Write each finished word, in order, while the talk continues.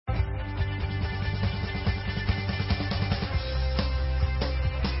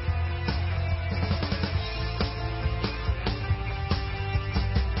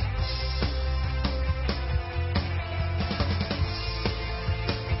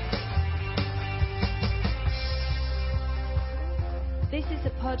This is a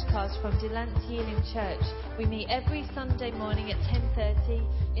podcast from Delancey Elim Church. We meet every Sunday morning at 10:30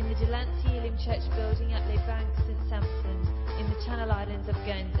 in the Delancey Elim Church building at Les Banks, St Sampson, in the Channel Islands of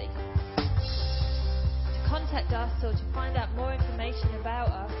Guernsey. To contact us or to find out more information about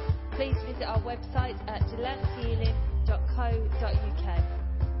us, please visit our website at delanceyelim.co.uk.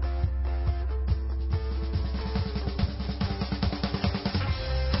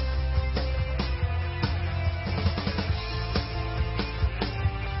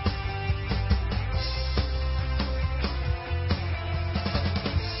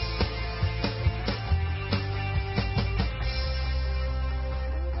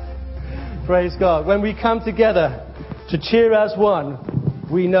 Praise God. When we come together to cheer as one,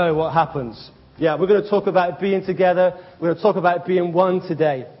 we know what happens. Yeah, we're going to talk about being together. We're going to talk about being one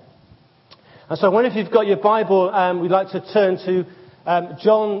today. And so I wonder if you've got your Bible, we'd like to turn to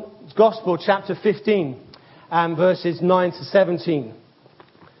John's Gospel, chapter 15, verses 9 to 17.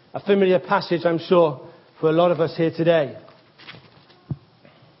 A familiar passage, I'm sure, for a lot of us here today.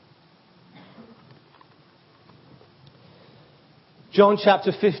 John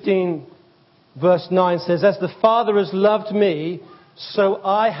chapter 15, verse 9 says, "As the Father has loved me, so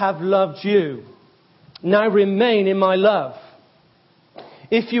I have loved you. Now remain in my love.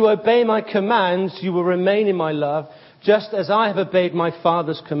 If you obey my commands, you will remain in my love, just as I have obeyed my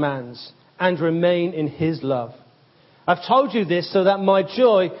Father's commands and remain in his love. I've told you this so that my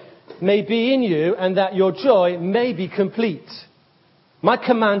joy may be in you and that your joy may be complete. My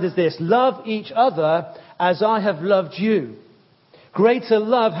command is this: love each other as I have loved you. Greater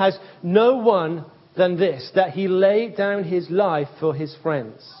love has no one than this, that he laid down his life for his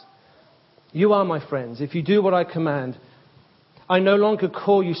friends. You are my friends if you do what I command. I no longer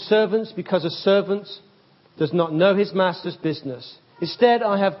call you servants, because a servant does not know his master's business. Instead,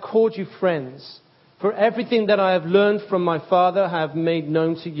 I have called you friends. For everything that I have learned from my Father I have made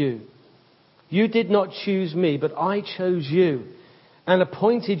known to you. You did not choose me, but I chose you and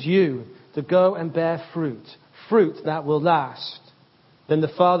appointed you to go and bear fruit, fruit that will last. Then the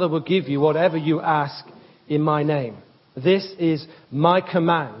Father will give you whatever you ask in my name. This is my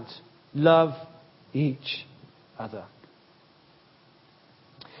command: love each other."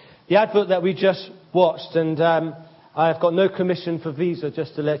 The advert that we just watched, and I've got no commission for Visa,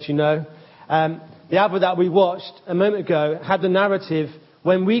 just to let you know. The advert that we watched a moment ago had the narrative: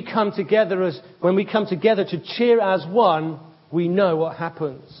 when we come together to cheer as one, we know what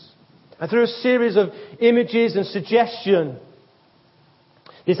happens. And through a series of images and suggestion,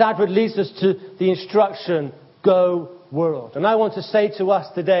 this advert leads us to the instruction, go world. And I want to say to us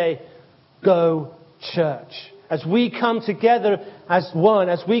today, go church. As we come together as one,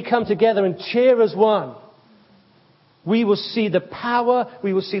 as we come together and cheer as one, we will see the power,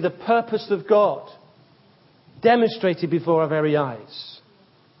 we will see the purpose of God demonstrated before our very eyes.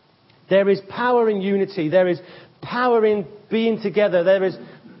 There is power in unity. There is power in being together. There is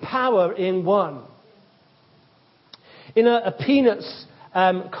power in one. In a Peanuts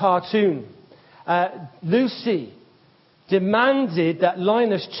cartoon, Lucy demanded that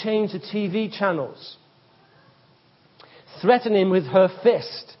Linus change the TV channels, threatening him with her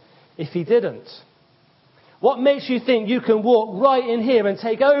fist if he didn't. "What makes you think you can walk right in here and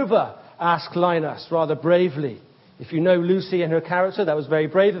take over?" asked Linus rather bravely. If you know Lucy and her character, that was very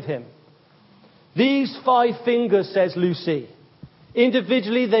brave of him. "These 5 fingers," says Lucy,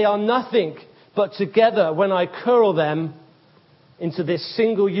 "individually they are nothing, but together when I curl them into this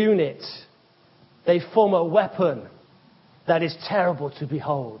single unit, they form a weapon that is terrible to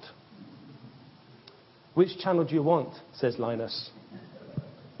behold." "Which channel do you want?" says Linus.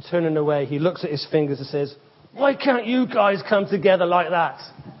 Turning away, he looks at his fingers and says, "Why can't you guys come together like that?"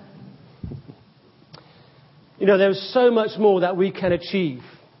 You know, there's so much more that we can achieve.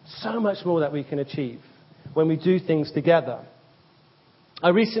 So much more that we can achieve when we do things together. I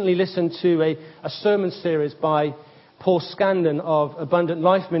recently listened to a sermon series by Paul Scandon of Abundant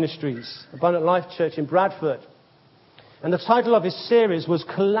Life Ministries, Abundant Life Church in Bradford. And the title of his series was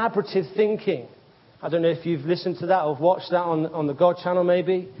Collaborative Thinking. I don't know if you've listened to that or watched that on the God channel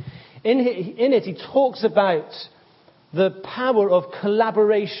maybe. In it he talks about the power of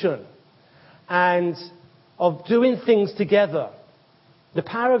collaboration and of doing things together. The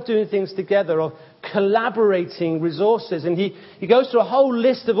power of doing things together, of collaborating resources. And he goes through a whole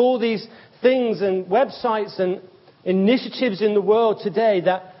list of all these things and websites and initiatives in the world today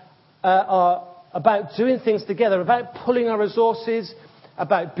that are about doing things together, about pulling our resources,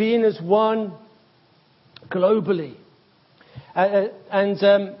 about being as one globally. I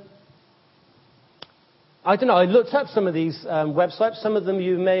don't know, I looked up some of these websites. Some of them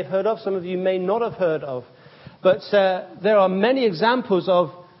you may have heard of, some of you may not have heard of. But there are many examples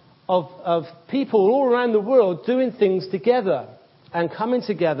of people all around the world doing things together and coming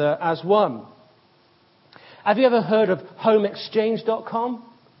together as one. Have you ever heard of HomeExchange.com?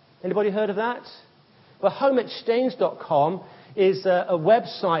 Anybody heard of that? Well, HomeExchange.com is a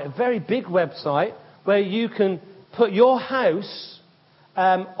website, a very big website, where you can put your house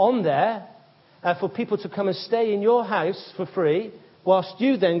on there for people to come and stay in your house for free, whilst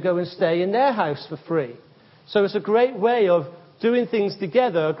you then go and stay in their house for free. So it's a great way of doing things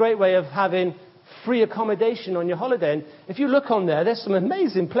together, a great way of having free accommodation on your holiday. And if you look on there, there's some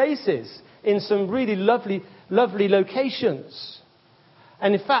amazing places in some really lovely locations.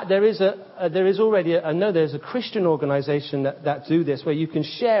 And in fact, there is already a Christian organization that do this, where you can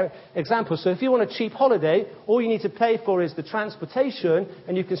share examples. So if you want a cheap holiday, all you need to pay for is the transportation,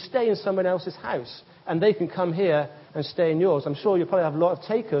 and you can stay in someone else's house, and they can come here and stay in yours. I'm sure you'll probably have a lot of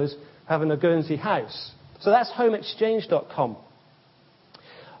takers having a Guernsey house. So that's HomeExchange.com.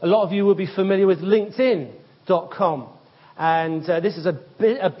 A lot of you will be familiar with LinkedIn.com. And this is a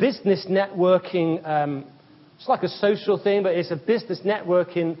business networking, it's like a social thing, but it's a business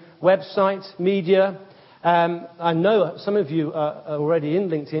networking website, media. I know some of you are already in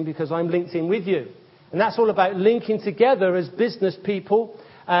LinkedIn because I'm linked in with you. And that's all about linking together as business people,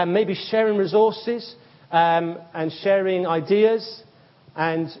 maybe sharing resources and sharing ideas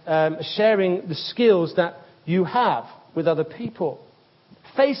and sharing the skills that you have with other people.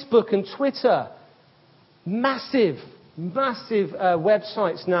 Facebook and Twitter, massive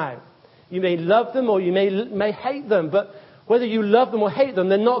websites now. You may love them or you may hate them, but whether you love them or hate them,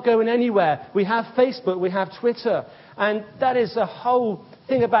 they're not going anywhere. We have Facebook, we have Twitter, and that is a whole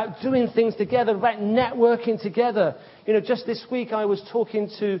thing about doing things together, about networking together. You know, just this week I was talking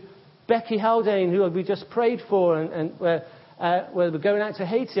to Becky Haldane, who we just prayed for, and where we're going out to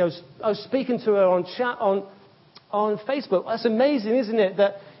Haiti. I was speaking to her on chat on Facebook. That's amazing, isn't it?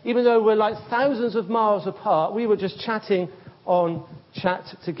 That even though we're like thousands of miles apart, we were just chatting on chat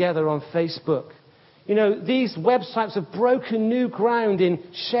together on Facebook. You know, these websites have broken new ground in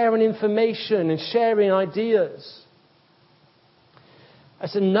sharing information and sharing ideas.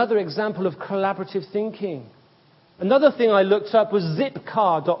 That's another example of collaborative thinking. Another thing I looked up was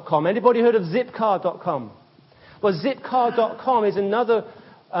Zipcar.com. Anybody heard of Zipcar.com? Well, Zipcar.com is another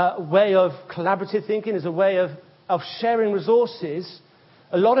way of collaborative thinking, is a way of sharing resources.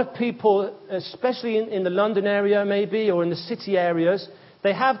 A lot of people, especially in the London area maybe, or in the city areas,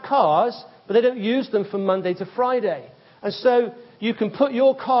 they have cars, but they don't use them from Monday to Friday. And so you can put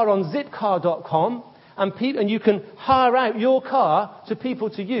your car on Zipcar.com, and you can hire out your car to people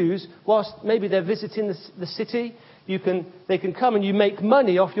to use whilst maybe they're visiting the city. They can come and you make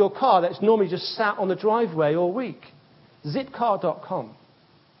money off your car that's normally just sat on the driveway all week. Zipcar.com.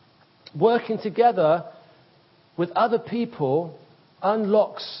 Working together with other people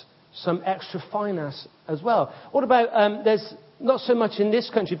unlocks some extra finance as well. What about, there's not so much in this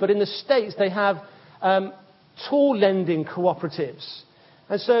country, but in the States they have tool lending cooperatives.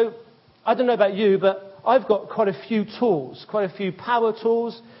 And so, I don't know about you, but I've got quite a few tools, quite a few power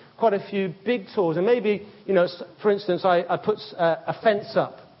tools, quite a few big tools. And maybe, you know, for instance, I put a fence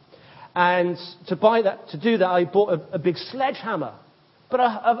up. And to do that, I bought a big sledgehammer. But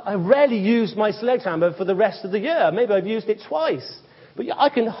I rarely use my sledgehammer for the rest of the year. Maybe I've used it twice. But I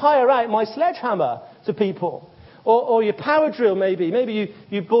can hire out my sledgehammer to people. Or your power drill, maybe. Maybe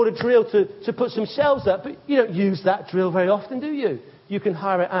you bought a drill to put some shelves up, but you don't use that drill very often, do you? You can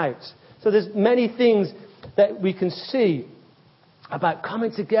hire it out. So there's many things that we can see about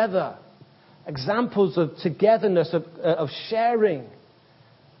coming together. Examples of togetherness, of sharing,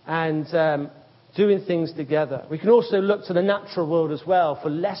 and doing things together. We can also look to the natural world as well for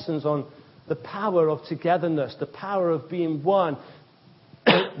lessons on the power of togetherness, the power of being one,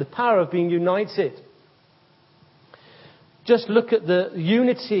 the power of being united. Just look at the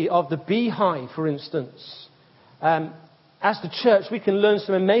unity of the beehive, for instance. As the church, we can learn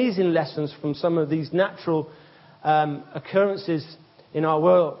some amazing lessons from some of these natural occurrences in our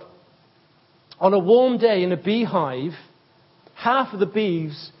world. On a warm day in a beehive, half of the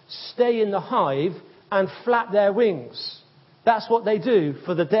bees stay in the hive and flap their wings. That's what they do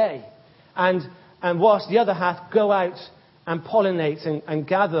for the day. And whilst the other half go out and pollinate and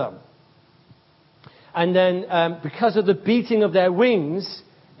gather. And then because of the beating of their wings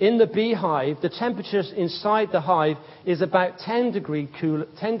in the beehive, the temperature inside the hive is about 10 degree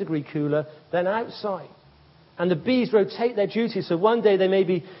cooler than outside. And the bees rotate their duties. So one day they may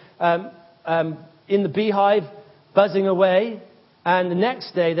be in the beehive buzzing away, and the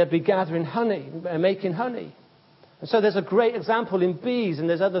next day they'll be gathering honey and making honey. And so there's a great example in bees, and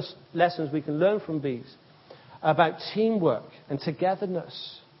there's other lessons we can learn from bees. about teamwork and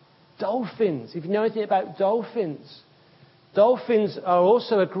togetherness. Dolphins, if you know anything about dolphins, dolphins are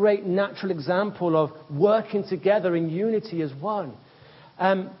also a great natural example of working together in unity as one.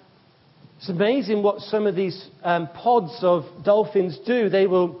 It's amazing what some of these pods of dolphins do. They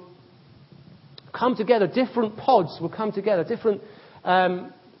will come together, different pods will come together, different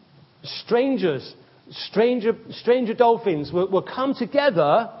stranger dolphins will come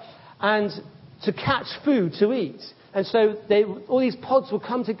together and to catch food to eat. And so all these pods will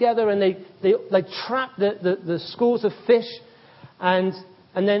come together and they trap the schools of fish and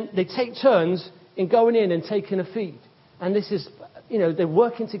then they take turns in going in and taking a feed. And this is, they're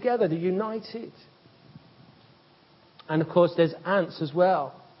working together, they're united. And of course there's ants as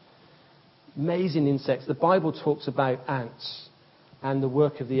well. Amazing insects. The Bible talks about ants and the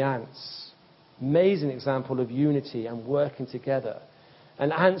work of the ants. Amazing example of unity and working together.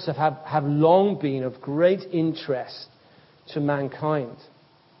 And ants have long been of great interest to mankind.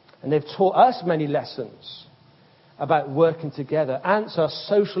 And they've taught us many lessons about working together. Ants are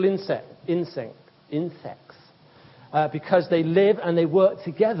social insects because they live and they work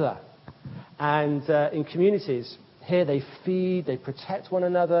together. And in communities, here they feed, they protect one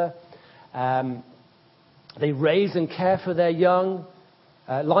another. They raise and care for their young.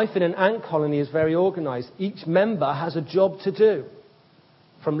 Life in an ant colony is very organized. Each member has a job to do,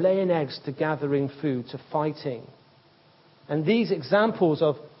 from laying eggs to gathering food to fighting. And these examples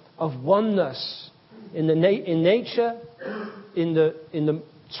of oneness in nature, in the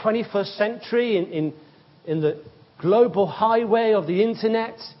 21st century, in the global highway of the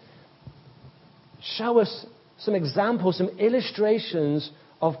internet, show us some examples, some illustrations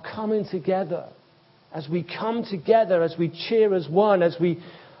of coming together. As we come together, as we cheer as one, as we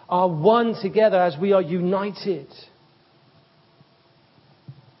are one together, as we are united.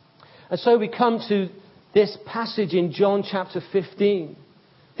 And so we come to this passage in John chapter 15.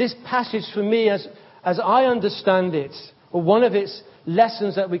 This passage for me, as I understand it, or one of its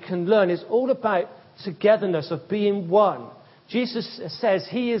lessons that we can learn, is all about togetherness, of being one. Jesus says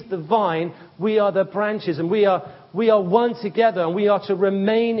He is the vine, we are the branches, and we are one together, and we are to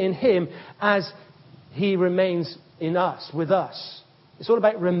remain in Him as He remains in us, with us. It's all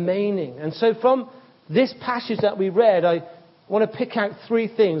about remaining. And so from this passage that we read, I want to pick out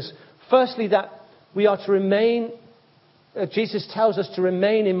three things. Firstly, that we are to remain, Jesus tells us to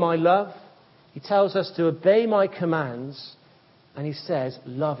remain in my love. He tells us to obey my commands. And He says,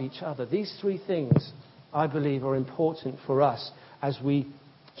 love each other. These three things, I believe, are important for us as we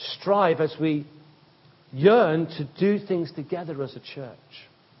strive, as we yearn to do things together as a church,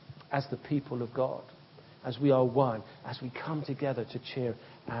 as the people of God, as we are one, as we come together to cheer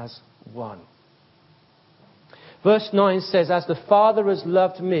as one. Verse 9 says, as the Father has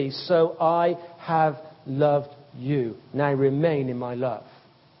loved me, so I have loved you. Now remain in my love.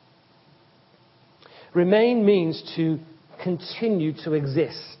 Remain means to continue to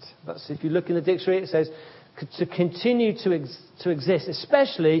exist. That's, if you look in the dictionary, it says to continue to exist,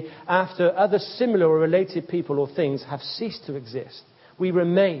 especially after other similar or related people or things have ceased to exist. We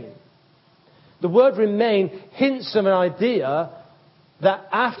remain. The word remain hints of an idea that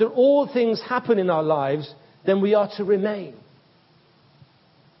after all things happen in our lives, then we are to remain.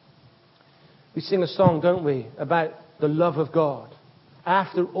 We sing a song, don't we, about the love of God.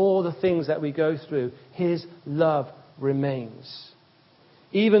 After all the things that we go through, His love remains.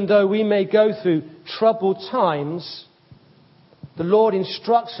 Even though we may go through troubled times, the Lord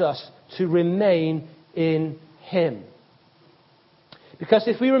instructs us to remain in Him. Because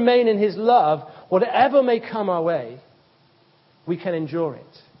if we remain in His love, whatever may come our way, we can endure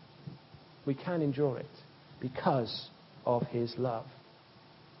it. We can endure it because of His love.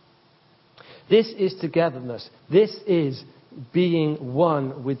 This is togetherness. This is being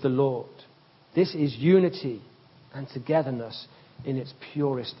one with the Lord. This is unity and togetherness in its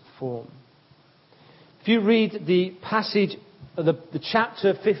purest form. If you read the passage, the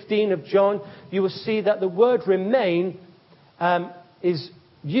chapter 15 of John, you will see that the word remain is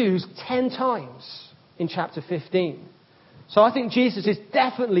used 10 times in chapter 15. So I think Jesus is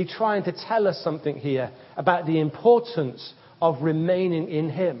definitely trying to tell us something here about the importance of remaining in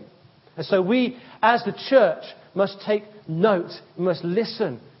Him. And so we, as the church, must take note, we must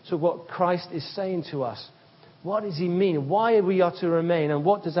listen to what Christ is saying to us. What does He mean? Why are we to remain? And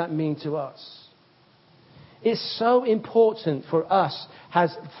what does that mean to us? It's so important for us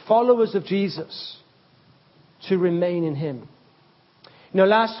as followers of Jesus to remain in Him.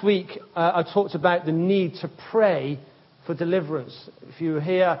 Last week I talked about the need to pray for deliverance. If you were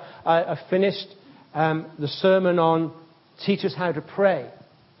here, I finished the sermon on Teach Us How to Pray.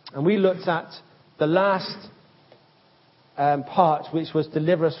 And we looked at the last part, which was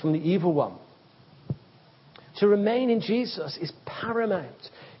deliver us from the evil one. To remain in Jesus is paramount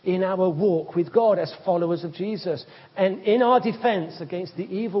in our walk with God as followers of Jesus. And in our defense against the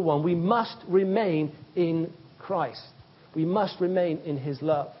evil one, we must remain in Christ. We must remain in his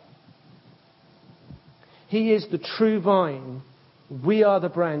love. He is the true vine. We are the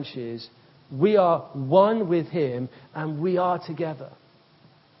branches. We are one with him, and we are together.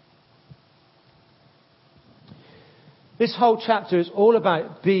 This whole chapter is all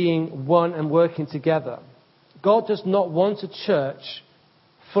about being one and working together. God does not want a church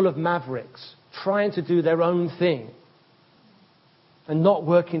full of mavericks trying to do their own thing and not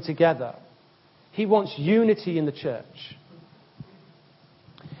working together. He wants unity in the church.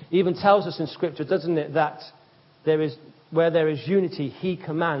 He even tells us in Scripture, doesn't it, that where there is unity, he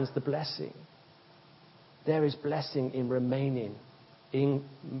commands the blessing. There is blessing in remaining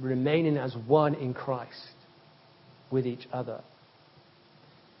as one in Christ with each other.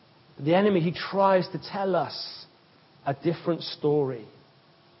 The enemy, he tries to tell us a different story.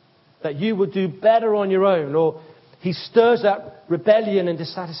 That you would do better on your own, or he stirs up rebellion and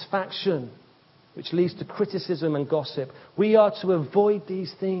dissatisfaction, which leads to criticism and gossip. We are to avoid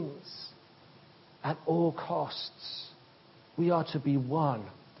these things at all costs. We are to be one.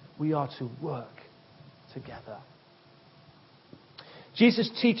 We are to work together. Jesus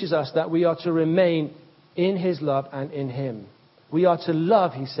teaches us that we are to remain in his love and in him. We are to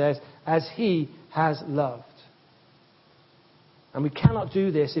love, he says, as he has loved. And we cannot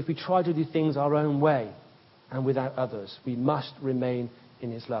do this if we try to do things our own way and without others. We must remain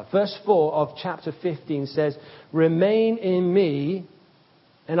in his love. Verse 4 of chapter 15 says, "Remain in me,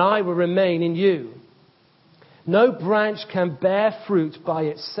 and I will remain in you. No branch can bear fruit by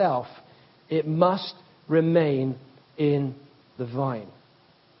itself. It must remain in the vine.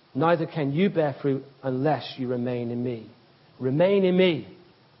 Neither can you bear fruit unless you remain in me." Remain in me.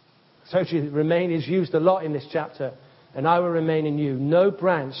 So remain is used a lot in this chapter. "And I will remain in you." No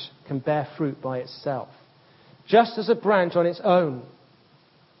branch can bear fruit by itself. Just as a branch on its own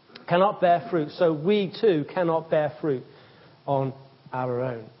cannot bear fruit, so we too cannot bear fruit on our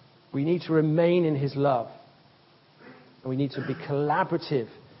own. We need to remain in his love. And we need to be collaborative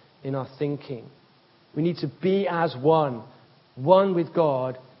in our thinking. We need to be as one. One with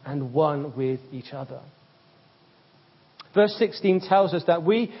God and one with each other. Verse 16 tells us that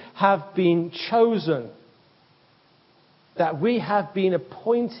we have been chosen. That we have been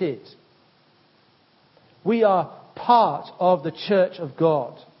appointed. We are part of the church of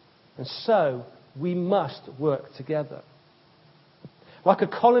God. And so we must work together. Like a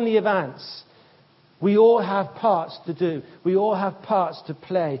colony of ants, we all have parts to do. We all have parts to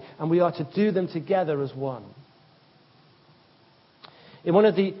play. And we are to do them together as one. If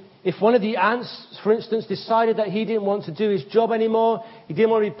one of the ants, for instance, decided that he didn't want to do his job anymore, he didn't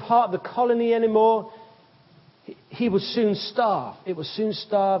want to be part of the colony anymore, he would soon starve. It would soon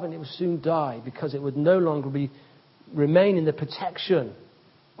starve and it would soon die because it would no longer remain in the protection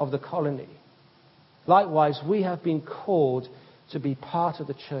of the colony. Likewise, we have been called to be part of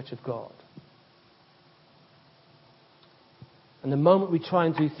the church of God. And the moment we try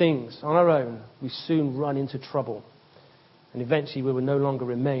and do things on our own, we soon run into trouble. And eventually we will no longer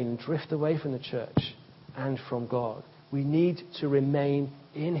remain and drift away from the church and from God. We need to remain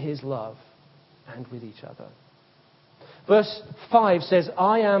in his love and with each other. Verse 5 says,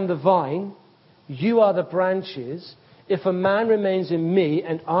 "I am the vine, you are the branches. If a man remains in me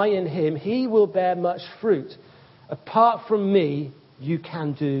and I in him, he will bear much fruit. Apart from me, you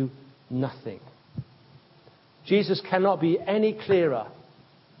can do nothing." Jesus cannot be any clearer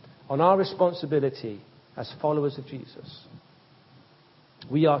on our responsibility as followers of Jesus.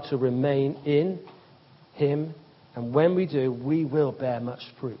 We are to remain in him, and when we do, we will bear much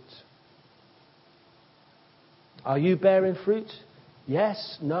fruit. Are you bearing fruit?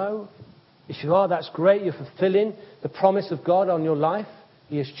 Yes? No? If you are, that's great. You're fulfilling the promise of God on your life.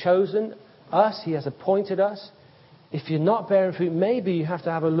 He has chosen us. He has appointed us. If you're not bearing fruit, maybe you have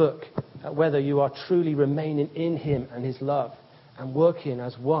to have a look at whether you are truly remaining in him and his love and working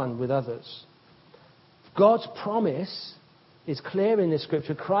as one with others. God's promise is clear in this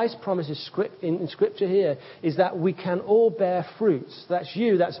scripture. Christ's promise in scripture here is that we can all bear fruits. That's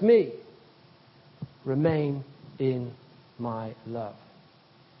you, that's me. Remain in my love.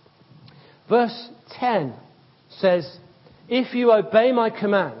 Verse 10 says, "If you obey my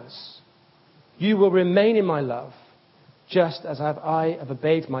commands, you will remain in my love, just as I have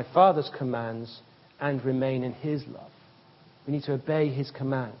obeyed my Father's commands and remain in his love." We need to obey his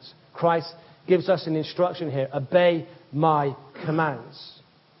commands. Christ gives us an instruction here: obey my commands.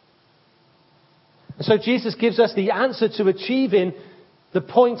 And so Jesus gives us the answer to achieving the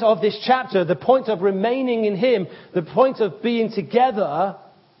point of this chapter, the point of remaining in Him, the point of being together.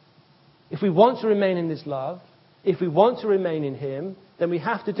 If we want to remain in this love, if we want to remain in Him, then we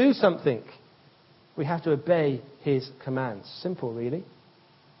have to do something. We have to obey His commands. Simple, really.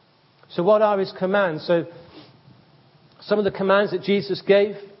 So what are His commands? So some of the commands that Jesus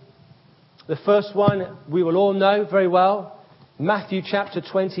gave. The first one we will all know very well. Matthew chapter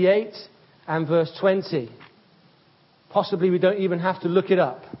 28 and verse 20. Possibly we don't even have to look it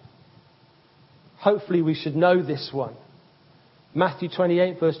up. Hopefully we should know this one. Matthew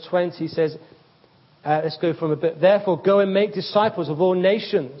 28 verse 20 says, let's go from a bit. Therefore go and make disciples of all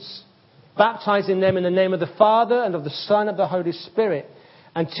nations, baptizing them in the name of the Father and of the Son and of the Holy Spirit,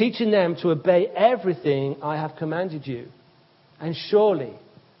 and teaching them to obey everything I have commanded you. And surely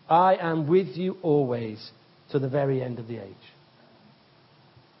I am with you always to the very end of the age.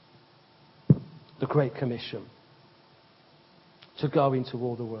 The Great Commission. To go into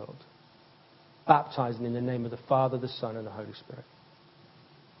all the world. Baptizing in the name of the Father, the Son and the Holy Spirit.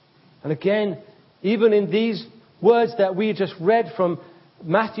 And again, even in these words that we just read from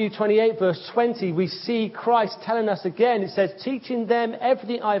Matthew 28 verse 20, we see Christ telling us again, it says, teaching them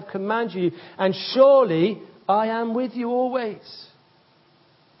everything I have commanded you, and surely I am with you always.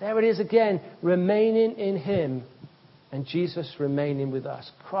 There it is again, remaining in Him and Jesus remaining with us.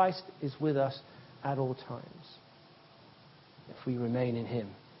 Christ is with us at all times. If we remain in Him,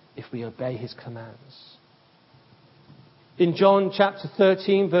 if we obey His commands. In John chapter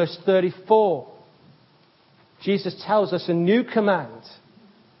 13 verse 34, Jesus tells us a new command.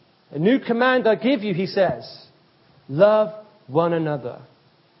 A new command I give you, He says. Love one another.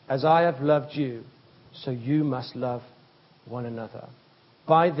 As I have loved you, so you must love one another.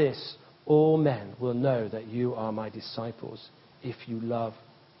 By this, all men will know that you are my disciples, if you love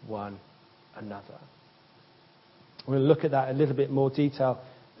one another. We'll look at that in a little bit more detail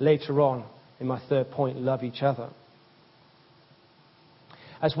later on in my third point, love each other.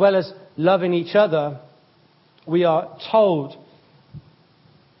 As well as loving each other, we are told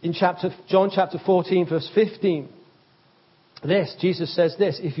in John chapter 14 verse 15, Jesus says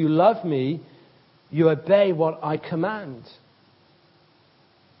this, if you love me, you obey what I command.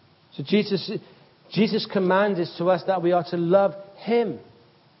 So Jesus' command is to us that we are to love Him.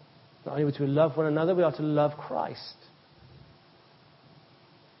 Not only to love one another, we are to love Christ.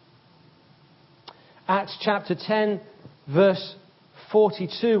 Acts chapter 10 verse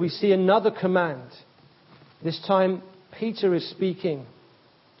 42, we see another command. This time Peter is speaking.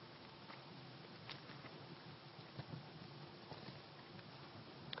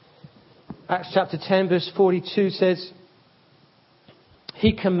 Acts chapter 10 verse 42 says,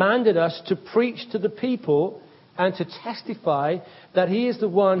 He commanded us to preach to the people and to testify that He is the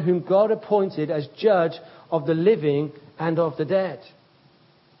one whom God appointed as judge of the living and of the dead.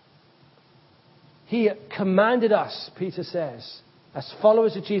 He commanded us, Peter says, as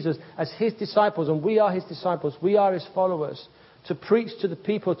followers of Jesus, as His disciples, and we are His disciples, we are His followers, to preach to the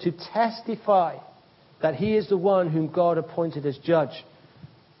people, to testify that He is the one whom God appointed as judge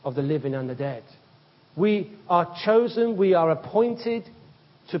of the living and the dead. We are chosen, we are appointed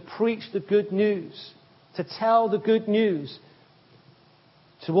to preach the good news, to tell the good news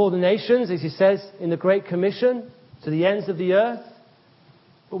to all the nations, as He says in the Great Commission, to the ends of the earth.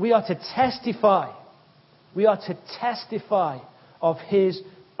 But we are to testify. We are to testify of His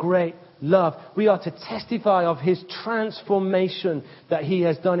great love. We are to testify of His transformation that He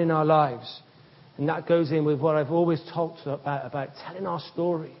has done in our lives. And that goes in with what I've always talked about telling our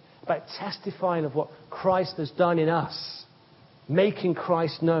story, about testifying of what Christ has done in us, making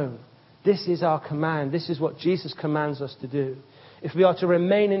Christ known. This is our command. This is what Jesus commands us to do. If we are to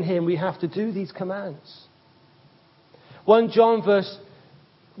remain in Him, we have to do these commands. 1 John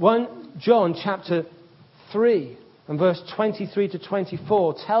chapter 3 and verse 23 to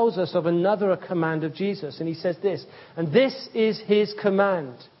 24 tells us of another command of Jesus. And He says this, and this is His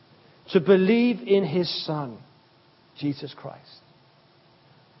command, to believe in His Son, Jesus Christ,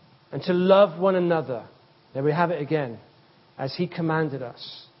 and to love one another. There we have it again, as He commanded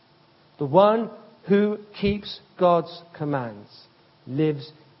us. The one who keeps God's commands lives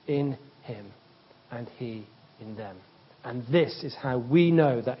in Him and He in them. And this is how we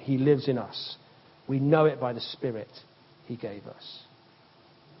know that He lives in us. We know it by the Spirit He gave us.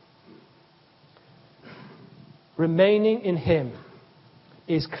 Remaining in Him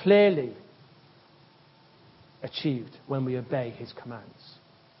is clearly achieved when we obey His commands.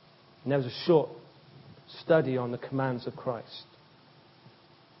 And there was a short study on the commands of Christ.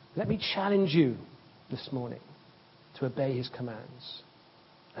 Let me challenge you this morning to obey His commands.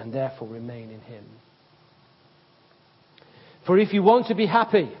 and therefore remain in him. For if you want to be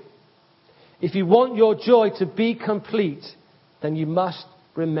happy, if you want your joy to be complete, then you must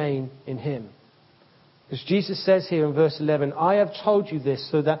remain in him. Because Jesus says here in verse 11, I have told you this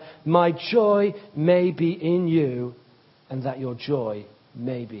so that my joy may be in you and that your joy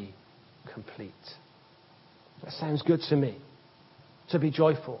may be complete. That sounds good to me. To be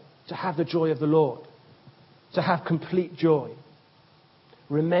joyful, to have the joy of the Lord, to have complete joy.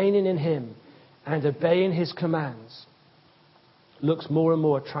 Remaining in him and obeying his commands looks more and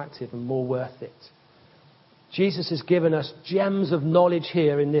more attractive and more worth it. Jesus has given us gems of knowledge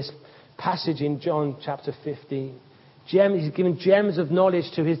here in this passage in John chapter 15. He's given gems of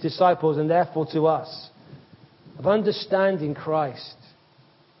knowledge to his disciples and therefore to us of understanding Christ.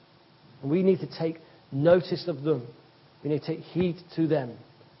 And we need to take notice of them. We need to take heed to them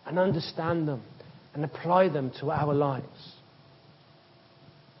and understand them and apply them to our lives.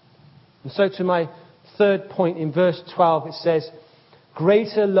 And so to my third point in verse 12 it says,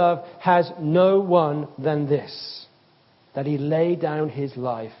 greater love has no one than this, that he lay down his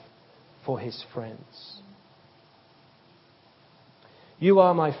life for his friends. You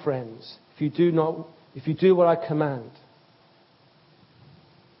are my friends if you do what I command.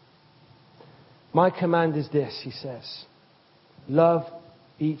 My command is this, he says, love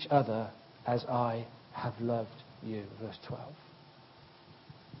each other as I have loved you. Verse 12.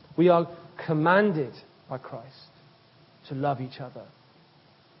 We are commanded by Christ to love each other.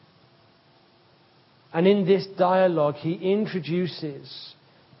 And in this dialogue, he introduces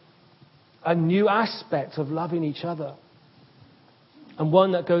a new aspect of loving each other. And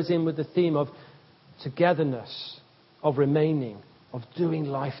one that goes in with the theme of togetherness, of remaining, of doing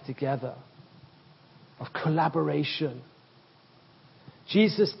life together, of collaboration.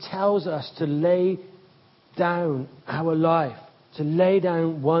 Jesus tells us to lay down our life, to lay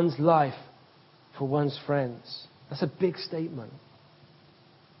down one's life for one's friends. That's a big statement.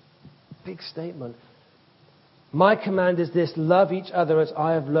 Big statement. My command is this, love each other as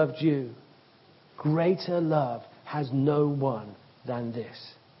I have loved you. Greater love has no one than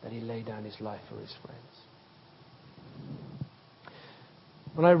this, that he laid down his life for his friends.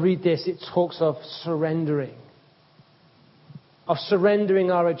 When I read this, it talks of surrendering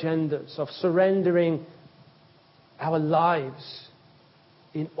our agendas, of surrendering our lives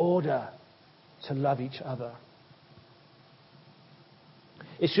in order to love each other.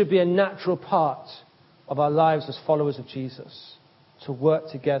 It should be a natural part of our lives as followers of Jesus to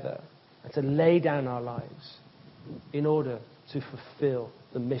work together and to lay down our lives in order to fulfill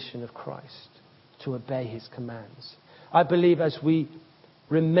the mission of Christ, to obey his commands. I believe as we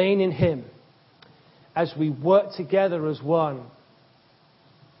remain in him, as we work together as one,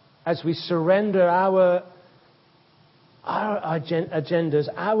 as we surrender our agendas,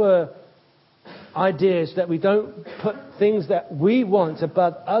 our ideas, that we don't put things that we want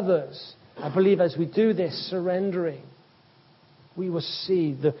above others. I believe as we do this surrendering, we will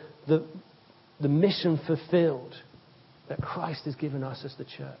see the mission fulfilled that Christ has given us as the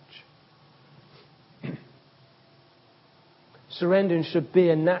church. Surrendering should be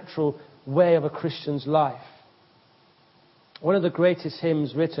a natural way of a Christian's life. One of the greatest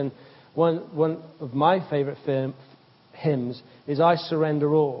hymns written, one of my favourite hymns, is I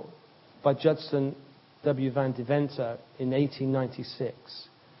Surrender All by Judson W. Van Deventer in 1896.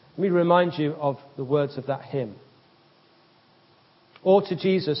 Let me remind you of the words of that hymn. All to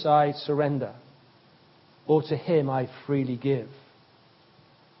Jesus I surrender, all to him I freely give.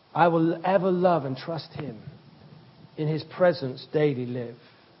 I will ever love and trust him, in his presence daily live.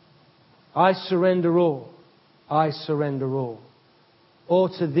 I surrender all, I surrender all. All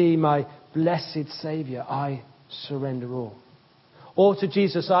to thee, my blessed Saviour, I surrender all. All to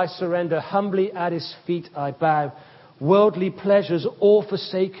Jesus I surrender, humbly at his feet I bow. Worldly pleasures all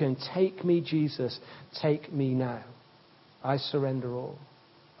forsaken, take me, Jesus, take me now. I surrender all.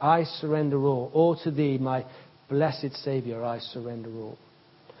 I surrender all. All to thee, my blessed Saviour, I surrender all.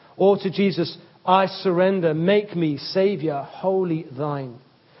 All to Jesus I surrender, make me, Saviour, wholly thine.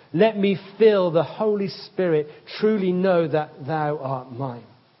 Let me feel the Holy Spirit, truly know that thou art mine.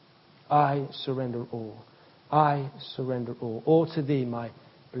 I surrender all. I surrender all. All to thee, my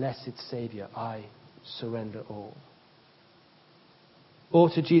blessed Saviour, I surrender all. All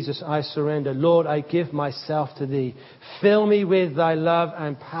to Jesus I surrender. Lord, I give myself to thee. Fill me with thy love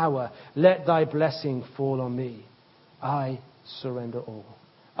and power. Let thy blessing fall on me. I surrender all.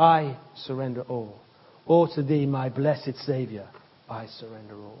 I surrender all. All to thee, my blessed Saviour, I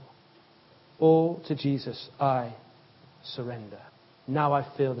surrender all. All to Jesus I surrender. Now I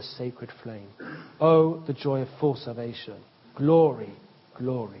feel the sacred flame. Oh, the joy of full salvation. Glory,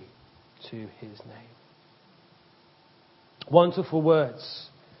 glory to his name. Wonderful words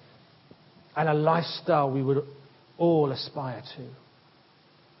and a lifestyle we would all aspire to.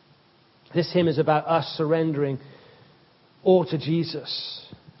 This hymn is about us surrendering all to Jesus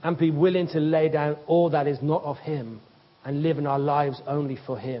and be willing to lay down all that is not of him and live in our lives only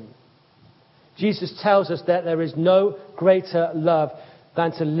for him. Jesus tells us that there is no greater love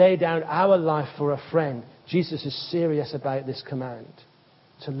than to lay down our life for a friend. Jesus is serious about this command,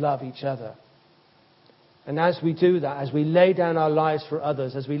 to love each other. And as we do that, as we lay down our lives for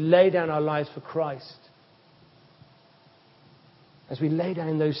others, as we lay down our lives for Christ, as we lay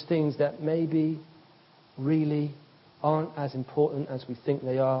down those things that maybe really aren't as important as we think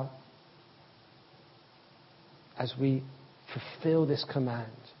they are, as we fulfill this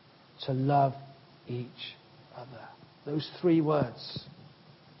command to love each other. Those three words,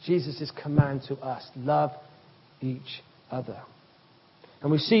 Jesus' command to us, love each other.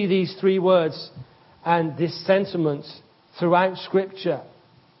 And we see these three words and this sentiment throughout Scripture.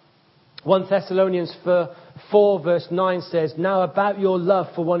 1 Thessalonians 4 verse 9 says, "Now about your love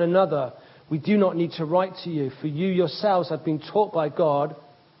for one another, we do not need to write to you, for you yourselves have been taught by God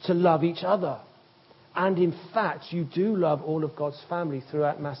to love each other. And in fact, you do love all of God's family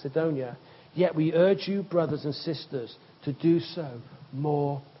throughout Macedonia. Yet we urge you, brothers and sisters, to do so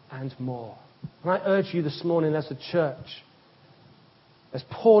more and more." And I urge you this morning as a church, as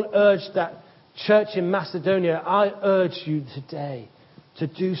Paul urged that church in Macedonia, I urge you today to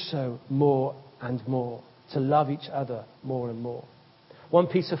do so more and more, to love each other more and more. 1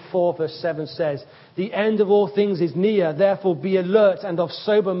 Peter 4 verse 7 says, "The end of all things is near, therefore be alert and of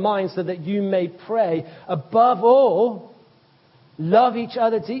sober mind so that you may pray. Above all, love each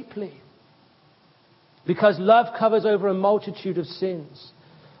other deeply, because love covers over a multitude of sins.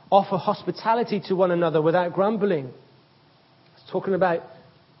 Offer hospitality to one another without grumbling." It's talking about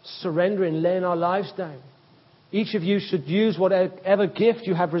surrendering, laying our lives down. Each of you should use whatever gift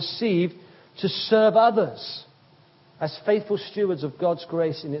you have received to serve others as faithful stewards of God's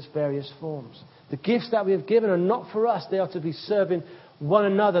grace in its various forms. The gifts that we have given are not for us. They are to be serving one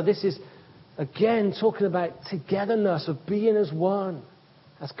another. This is, again, talking about togetherness, of being as one,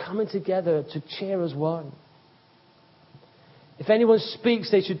 as coming together to cheer as one. If anyone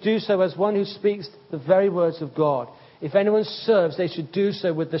speaks, they should do so as one who speaks the very words of God. If anyone serves, they should do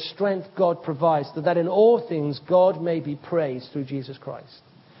so with the strength God provides, so that in all things God may be praised through Jesus Christ.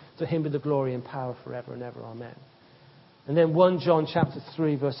 To him be the glory and power forever and ever. Amen. And then 1 John chapter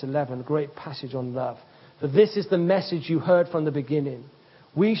 3 verse 11, a great passage on love. "For this is the message you heard from the beginning.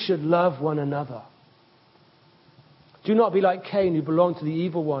 We should love one another. Do not be like Cain, who belonged to the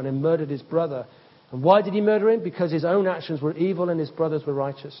evil one and murdered his brother. And why did he murder him? Because his own actions were evil and his brothers were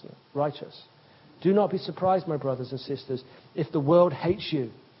righteous. Do not be surprised, my brothers and sisters, if the world hates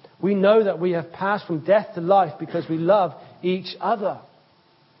you. We know that we have passed from death to life because we love each other.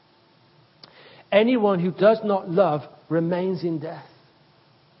 Anyone who does not love remains in death."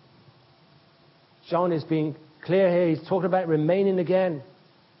 John is being clear here. He's talking about remaining again,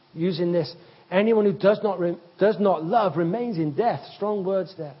 using this. Anyone who does not love remains in death. Strong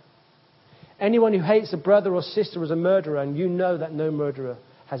words there. Anyone who hates a brother or sister is a murderer, and you know that no murderer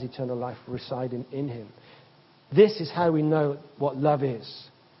has eternal life residing in him. This is how we know what love is.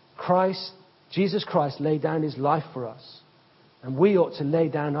 Jesus Christ laid down his life for us, and we ought to lay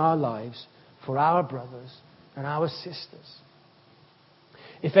down our lives for our brothers and our sisters.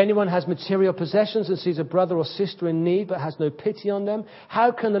 If anyone has material possessions and sees a brother or sister in need but has no pity on them,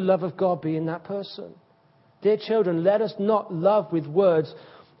 how can the love of God be in that person? Dear children, let us not love with words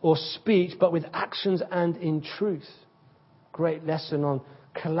or speech, but with actions and in truth. Great lesson on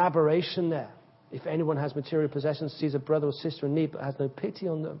collaboration there. If anyone has material possessions, sees a brother or sister in need but has no pity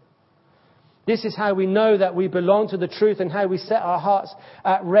on them. This is how we know that we belong to the truth and how we set our hearts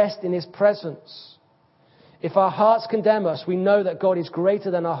at rest in his presence. If our hearts condemn us, we know that God is greater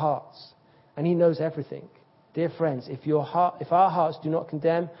than our hearts and he knows everything. Dear friends, if our hearts do not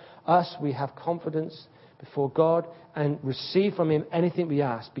condemn us, we have confidence before God and receive from him anything we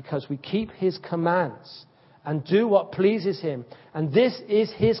ask, because we keep his commands and do what pleases him. And this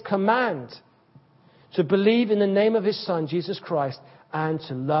is his command: to believe in the name of his Son, Jesus Christ, and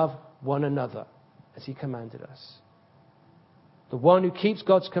to love one another as he commanded us. The one who keeps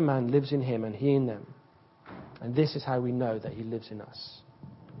God's command lives in him and he in them. And this is how we know that he lives in us.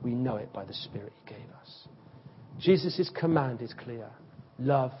 We know it by the Spirit he gave us. Jesus' command is clear: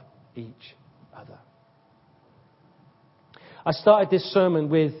 love each other. I started this sermon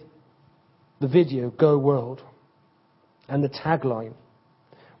with the video, Go World, and the tagline,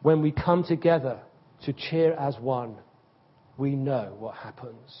 when we come together to cheer as one, we know what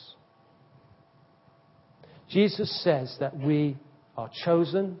happens. Jesus says that we are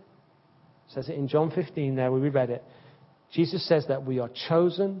chosen. Says it in John 15 there where we read it. Jesus says that we are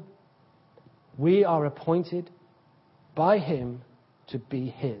chosen. We are appointed by him to be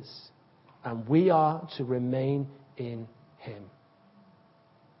his. And we are to remain in him.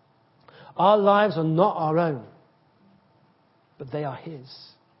 Our lives are not our own, but they are his.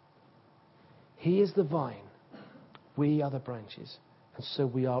 He is the vine. We are the branches. And so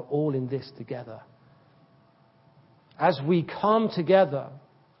we are all in this together. As we come together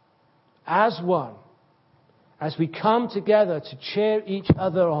as one, as we come together to cheer each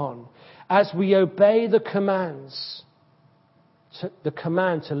other on, as we obey the commands, the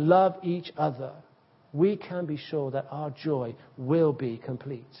command to love each other, we can be sure that our joy will be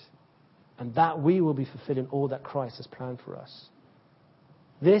complete and that we will be fulfilling all that Christ has planned for us.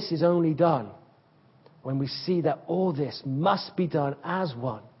 This is only done when we see that all this must be done as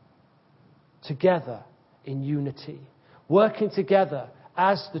one, together in unity, working together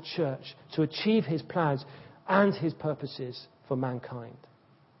as the church to achieve his plans and his purposes for mankind.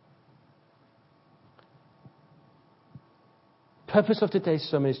 The purpose of today's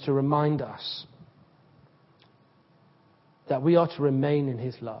sermon is to remind us that we are to remain in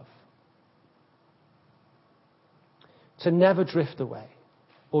his love, to never drift away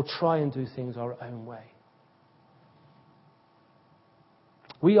or try and do things our own way.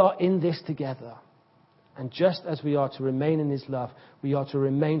 We are in this together. And just as we are to remain in his love, we are to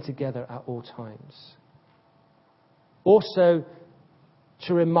remain together at all times. Also,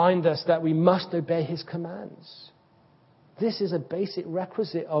 to remind us that we must obey his commands. This is a basic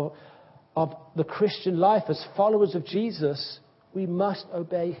requisite of the Christian life. As followers of Jesus, we must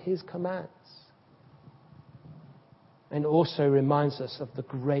obey his commands. And also reminds us of the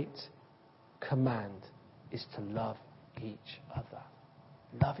great command is to love each other.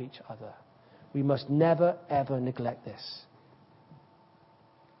 Love each other. We must never, ever neglect this.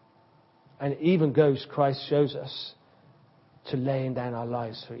 And it even goes, Christ shows us, to laying down our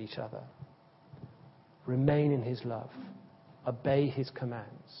lives for each other. Remain in his love. Obey his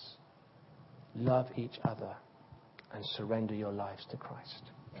commands. Love each other. And surrender your lives to Christ.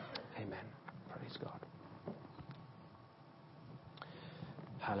 Amen. Praise God.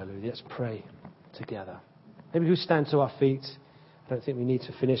 Hallelujah. Let's pray together. Maybe we stand to our feet. I don't think we need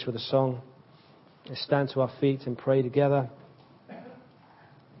to finish with a song. Let's stand to our feet and pray together.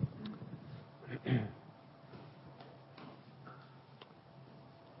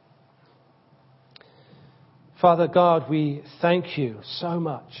 Father God, we thank you so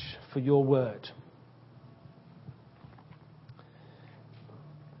much for your word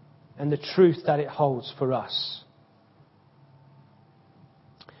and the truth that it holds for us.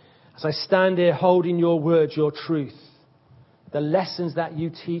 As I stand here holding your word, your truth, the lessons that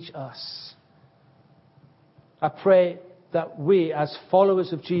you teach us, I pray that we, as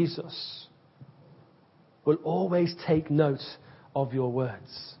followers of Jesus, will always take note of your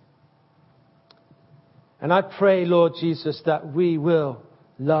words. And I pray, Lord Jesus, that we will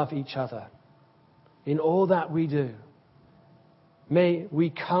love each other in all that we do. May we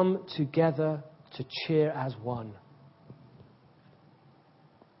come together to cheer as one.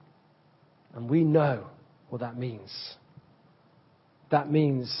 And we know what that means. That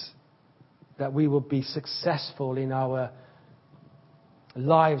means that we will be successful in our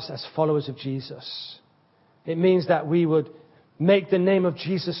lives as followers of Jesus. It means that we would make the name of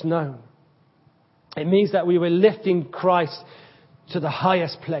Jesus known. It means that we were lifting Christ to the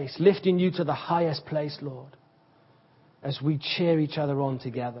highest place, lifting you to the highest place, Lord, as we cheer each other on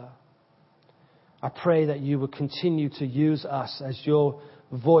together. I pray that you will continue to use us as your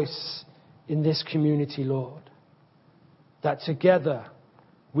voice in this community, Lord, that together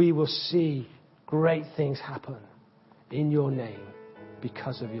we will see great things happen in your name,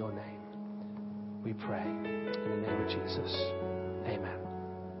 because of your name. We pray in the name of Jesus. Amen.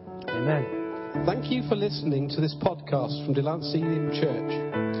 Amen. Thank you for listening to this podcast from Delancey Elim Church.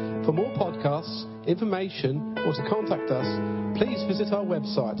 For more podcasts, information, or to contact us, please visit our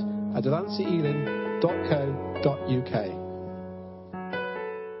website at delanceyelim.co.uk.